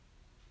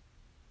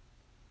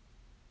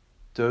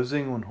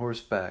Dozing on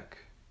horseback,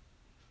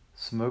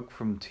 smoke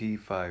from tea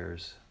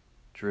fires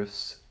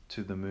drifts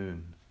to the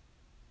moon.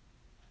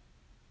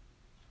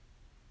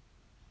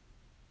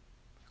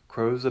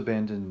 Crow's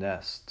abandoned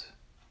nest,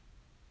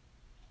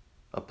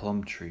 a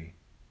plum tree.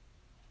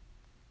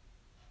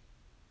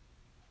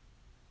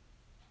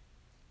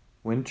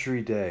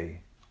 Wintry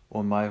day,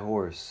 on my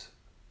horse,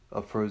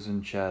 a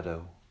frozen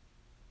shadow.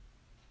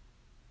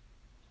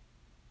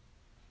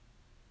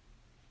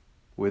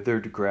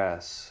 Withered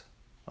grass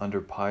under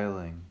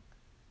piling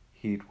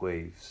heat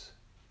waves.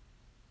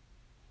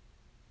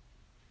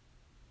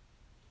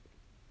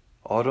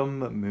 Autumn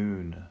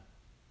moon,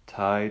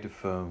 tide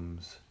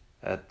foams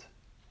at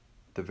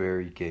the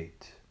very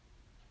gate.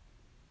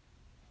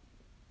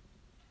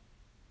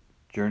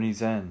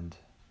 Journey's end,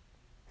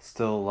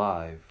 still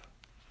alive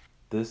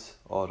this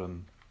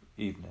autumn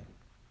evening.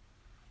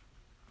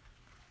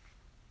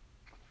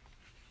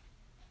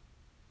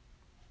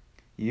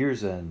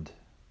 Year's end,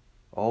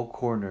 all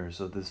corners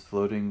of this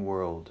floating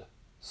world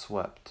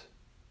swept.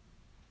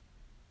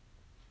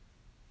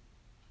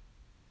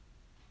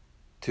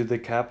 To the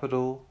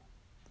capital,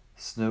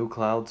 snow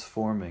clouds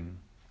forming,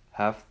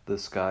 half the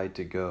sky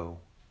to go.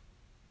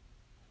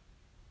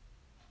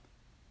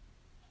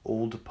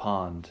 Old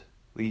pond,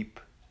 leap,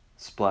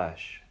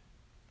 splash,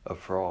 a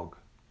frog.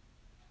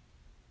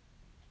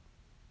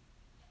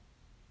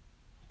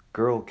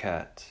 Girl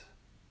cat,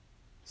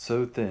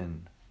 so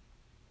thin,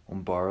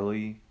 on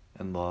barley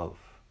and love.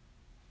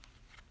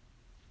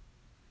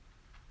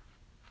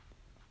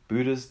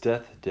 Buddha's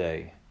death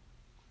day,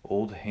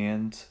 old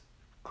hands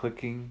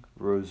clicking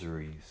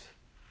rosaries.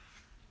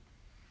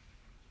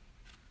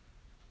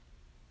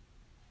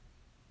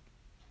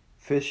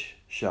 Fish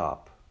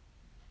shop,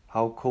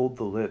 how cold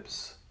the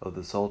lips of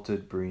the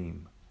salted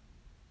bream.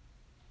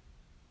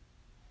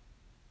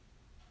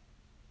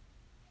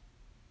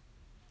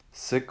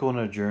 Sick on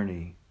a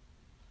journey,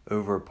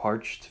 over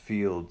parched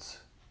fields,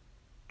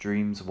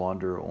 dreams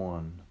wander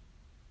on.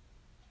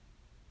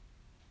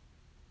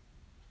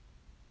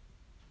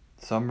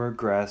 Summer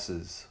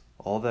grasses,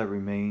 all that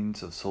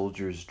remains of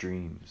soldiers'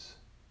 dreams.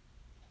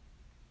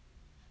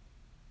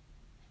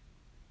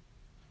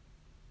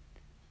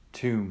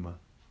 Tomb,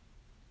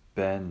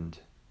 bend,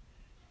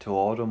 to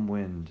autumn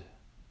wind,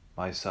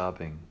 my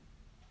sobbing.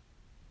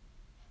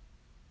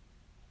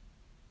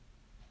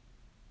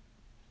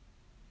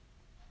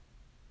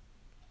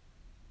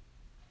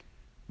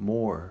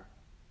 More,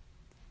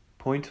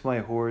 point my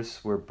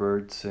horse where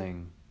birds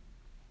sing.